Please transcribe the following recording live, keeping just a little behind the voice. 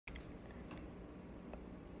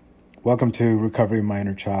Welcome to Recovery My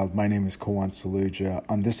Inner Child. My name is Kawan Saluja.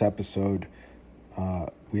 On this episode,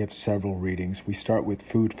 we have several readings. We start with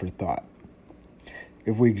food for thought.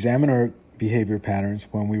 If we examine our behavior patterns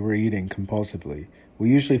when we were eating compulsively, we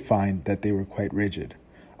usually find that they were quite rigid.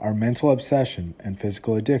 Our mental obsession and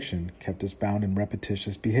physical addiction kept us bound in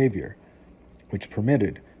repetitious behavior, which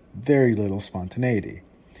permitted very little spontaneity.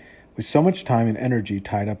 With so much time and energy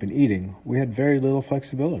tied up in eating, we had very little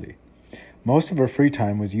flexibility. Most of our free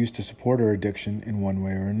time was used to support our addiction in one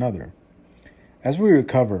way or another. As we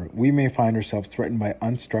recover, we may find ourselves threatened by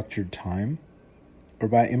unstructured time or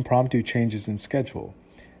by impromptu changes in schedule.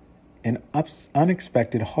 An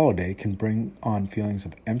unexpected holiday can bring on feelings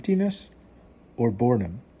of emptiness or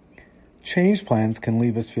boredom. Changed plans can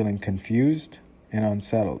leave us feeling confused and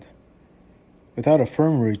unsettled. Without a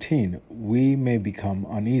firm routine, we may become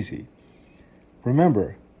uneasy.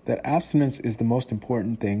 Remember that abstinence is the most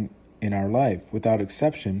important thing in our life, without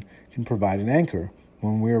exception, can provide an anchor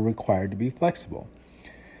when we are required to be flexible.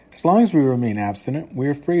 As long as we remain abstinent, we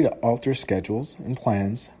are free to alter schedules and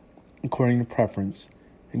plans according to preference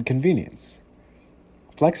and convenience.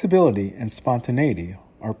 Flexibility and spontaneity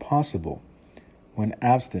are possible when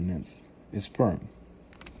abstinence is firm.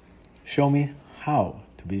 Show me how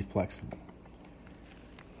to be flexible.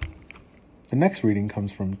 The next reading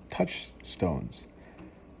comes from Touchstones.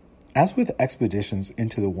 As with expeditions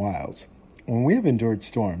into the wilds, when we have endured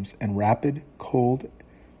storms and rapids, cold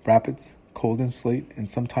and sleet, and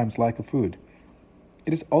sometimes lack of food,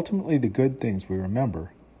 it is ultimately the good things we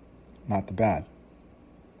remember, not the bad.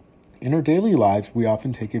 In our daily lives, we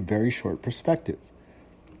often take a very short perspective.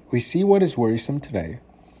 We see what is worrisome today,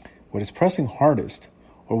 what is pressing hardest,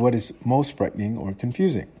 or what is most frightening or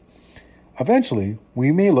confusing. Eventually,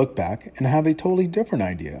 we may look back and have a totally different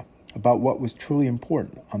idea about what was truly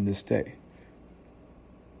important on this day.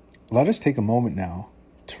 Let us take a moment now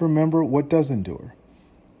to remember what does endure,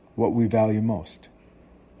 what we value most,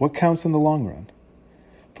 what counts in the long run.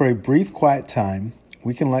 For a brief, quiet time,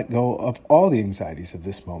 we can let go of all the anxieties of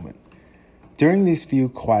this moment. During these few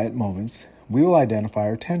quiet moments, we will identify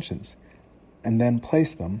our tensions and then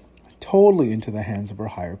place them totally into the hands of our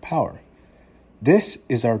higher power. This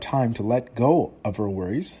is our time to let go of our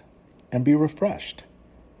worries and be refreshed.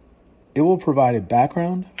 It will provide a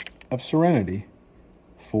background of serenity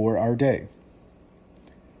for our day.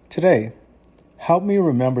 Today, help me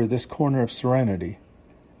remember this corner of serenity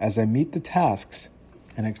as I meet the tasks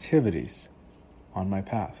and activities on my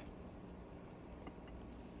path.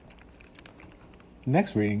 The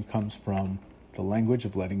next reading comes from The Language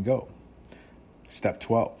of Letting Go. Step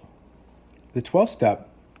 12. The 12th step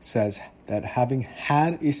says that having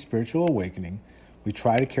had a spiritual awakening, we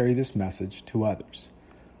try to carry this message to others.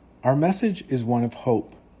 Our message is one of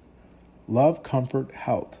hope, love, comfort,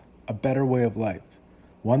 health, a better way of life,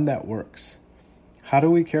 one that works. How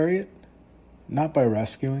do we carry it? Not by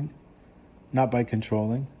rescuing, not by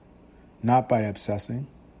controlling, not by obsessing,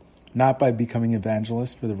 not by becoming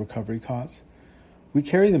evangelists for the recovery cause. We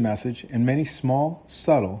carry the message in many small,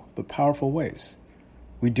 subtle, but powerful ways.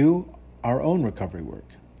 We do our own recovery work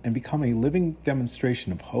and become a living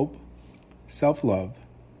demonstration of hope, self-love,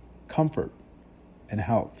 comfort, and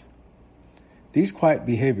health. These quiet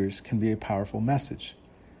behaviors can be a powerful message.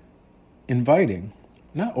 Inviting,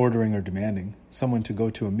 not ordering or demanding, someone to go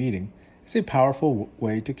to a meeting is a powerful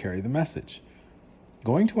way to carry the message.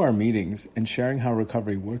 Going to our meetings and sharing how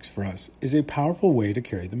recovery works for us is a powerful way to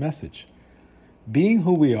carry the message. Being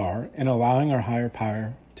who we are and allowing our higher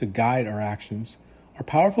power to guide our actions are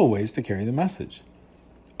powerful ways to carry the message.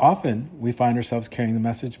 Often, we find ourselves carrying the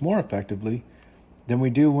message more effectively than we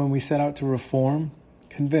do when we set out to reform,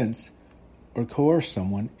 convince, or coerce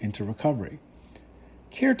someone into recovery.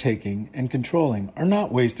 Caretaking and controlling are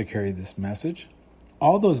not ways to carry this message.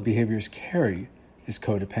 All those behaviors carry is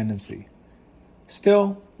codependency.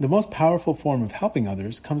 Still, the most powerful form of helping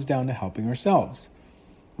others comes down to helping ourselves.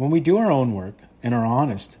 When we do our own work and are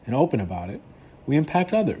honest and open about it, we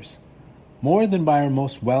impact others, more than by our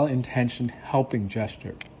most well-intentioned helping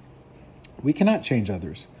gesture. We cannot change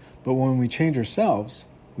others, but when we change ourselves,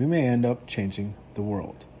 we may end up changing the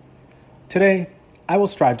world. Today, I will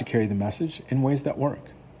strive to carry the message in ways that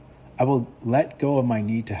work. I will let go of my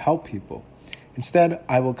need to help people. Instead,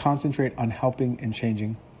 I will concentrate on helping and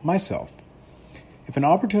changing myself. If an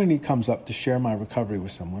opportunity comes up to share my recovery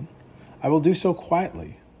with someone, I will do so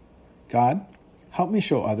quietly. God, help me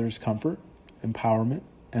show others comfort, empowerment,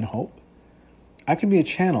 and hope. I can be a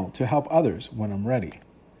channel to help others when I'm ready.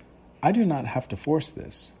 I do not have to force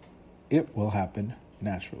this. It will happen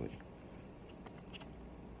naturally.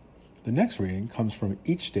 The next reading comes from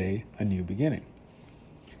Each Day, a New Beginning.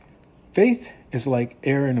 Faith is like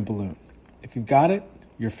air in a balloon. If you've got it,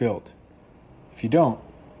 you're filled. If you don't,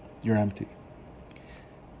 you're empty.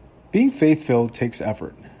 Being faith-filled takes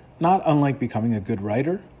effort, not unlike becoming a good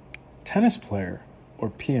writer, tennis player, or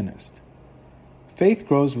pianist. Faith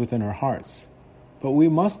grows within our hearts, but we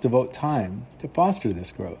must devote time to foster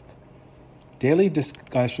this growth. Daily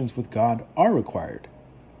discussions with God are required.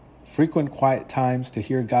 Frequent quiet times to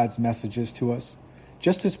hear God's messages to us,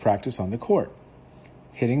 just as practice on the court.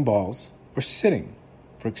 Hitting balls or sitting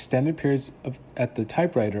for extended periods at the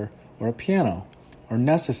typewriter or a piano are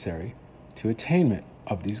necessary to attainment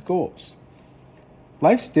of these goals.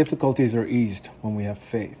 Life's difficulties are eased when we have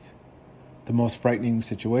faith. The most frightening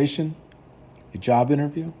situation, a job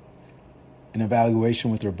interview, an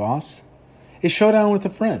evaluation with your boss, a showdown with a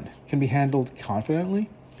friend can be handled confidently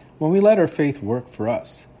when we let our faith work for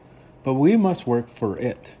us. But we must work for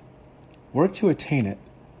it, work to attain it,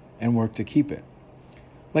 and work to keep it.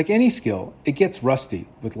 Like any skill, it gets rusty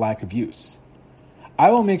with lack of use.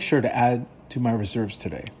 I will make sure to add to my reserves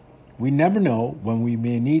today. We never know when we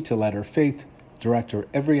may need to let our faith direct our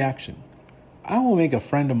every action. I will make a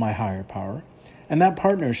friend of my higher power, and that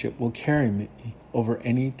partnership will carry me over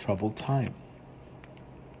any troubled time.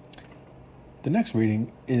 The next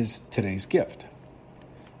reading is today's gift.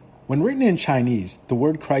 When written in Chinese, the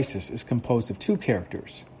word crisis is composed of two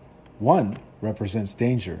characters. One represents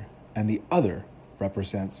danger, and the other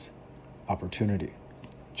represents opportunity.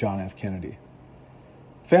 John F. Kennedy.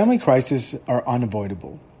 Family crises are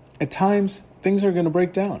unavoidable. At times, things are going to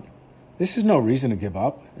break down. This is no reason to give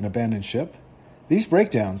up and abandon ship. These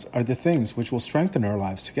breakdowns are the things which will strengthen our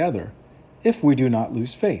lives together if we do not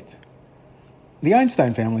lose faith. The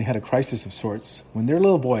Einstein family had a crisis of sorts when their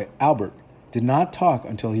little boy, Albert, did not talk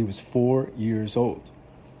until he was 4 years old.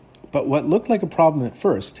 But what looked like a problem at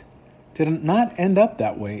first did not end up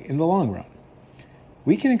that way in the long run.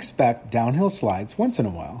 We can expect downhill slides once in a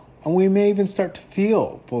while, and we may even start to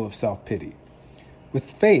feel full of self-pity.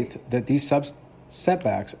 With faith that these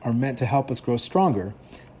setbacks are meant to help us grow stronger,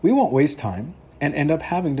 we won't waste time and end up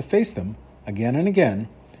having to face them again and again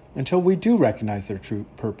until we do recognize their true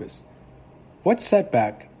purpose. What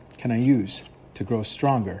setback can I use to grow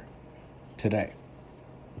stronger today?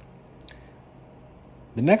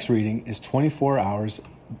 The next reading is 24 hours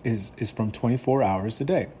is from 24 Hours a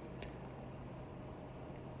Day.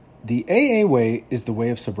 The AA way is the way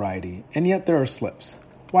of sobriety, and yet there are slips.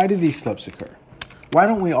 Why do these slips occur? Why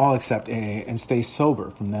don't we all accept AA and stay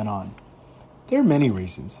sober from then on? There are many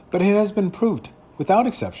reasons, but it has been proved, without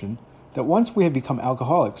exception, that once we have become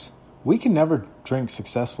alcoholics, we can never drink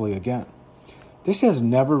successfully again. This has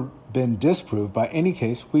never been disproved by any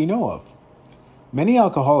case we know of. Many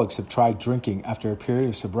alcoholics have tried drinking after a period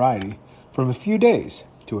of sobriety from a few days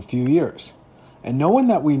to a few years, and no one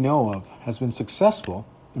that we know of has been successful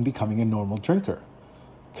in becoming a normal drinker.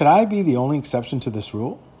 Could I be the only exception to this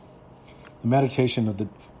rule? The meditation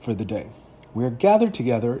for the day. We are gathered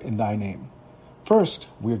together in thy name. First,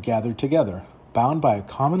 we are gathered together, bound by a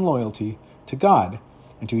common loyalty to God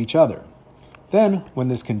and to each other. Then, when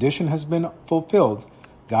this condition has been fulfilled,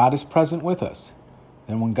 God is present with us.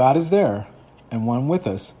 Then when God is there and one with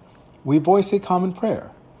us, we voice a common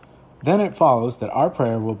prayer. Then it follows that our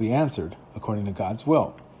prayer will be answered according to God's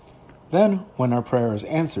will. Then, when our prayer is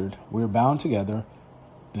answered, we are bound together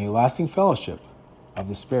in a lasting fellowship of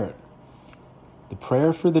the Spirit. The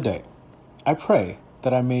prayer for the day. I pray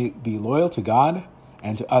that I may be loyal to God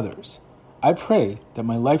and to others. I pray that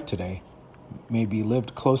my life today may be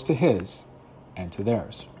lived close to His and to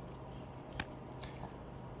theirs.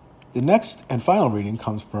 The next and final reading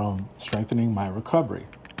comes from Strengthening My Recovery.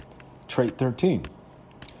 Trait 13.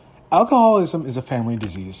 Alcoholism is a family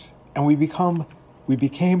disease, and we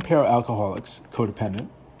became para-alcoholics, codependent,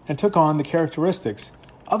 and took on the characteristics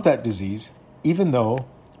of that disease, even though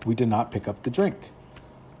we did not pick up the drink.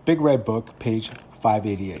 Big Red Book, page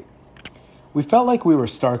 588. We felt like we were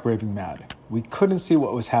stark raving mad. We couldn't see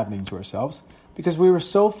what was happening to ourselves because we were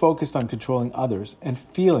so focused on controlling others and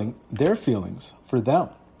feeling their feelings for them.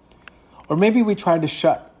 Or maybe we tried to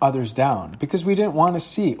shut others down because we didn't want to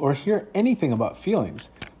see or hear anything about feelings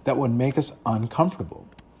that would make us uncomfortable.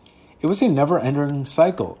 It was a never-ending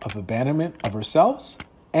cycle of abandonment of ourselves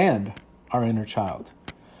and our inner child.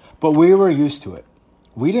 But we were used to it.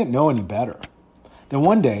 We didn't know any better. Then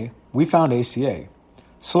one day, we found ACA.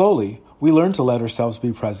 Slowly, we learned to let ourselves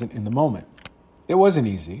be present in the moment. It wasn't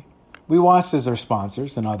easy. We watched as our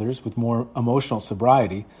sponsors and others with more emotional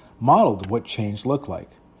sobriety modeled what change looked like.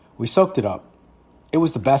 We soaked it up. It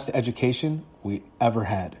was the best education we ever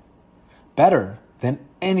had. Better than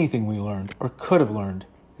anything we learned or could have learned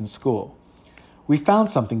in school. We found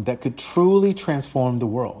something that could truly transform the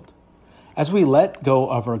world. As we let go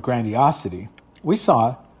of our grandiosity, we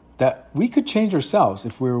saw that we could change ourselves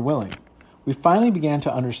if we were willing. We finally began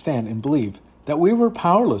to understand and believe that we were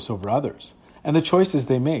powerless over others and the choices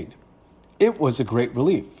they made. It was a great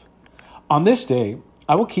relief. On this day,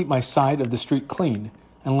 I will keep my side of the street clean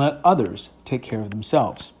and let others take care of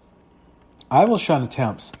themselves. I will shun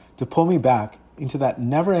attempts to pull me back into that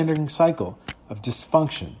never-ending cycle of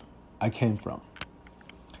dysfunction I came from.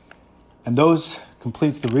 And those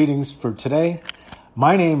completes the readings for today.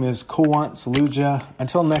 My name is Kowant Saluja.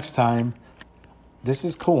 Until next time, this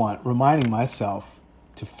is Kowant reminding myself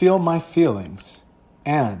to feel my feelings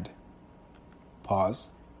and, pause,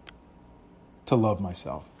 to love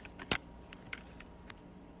myself.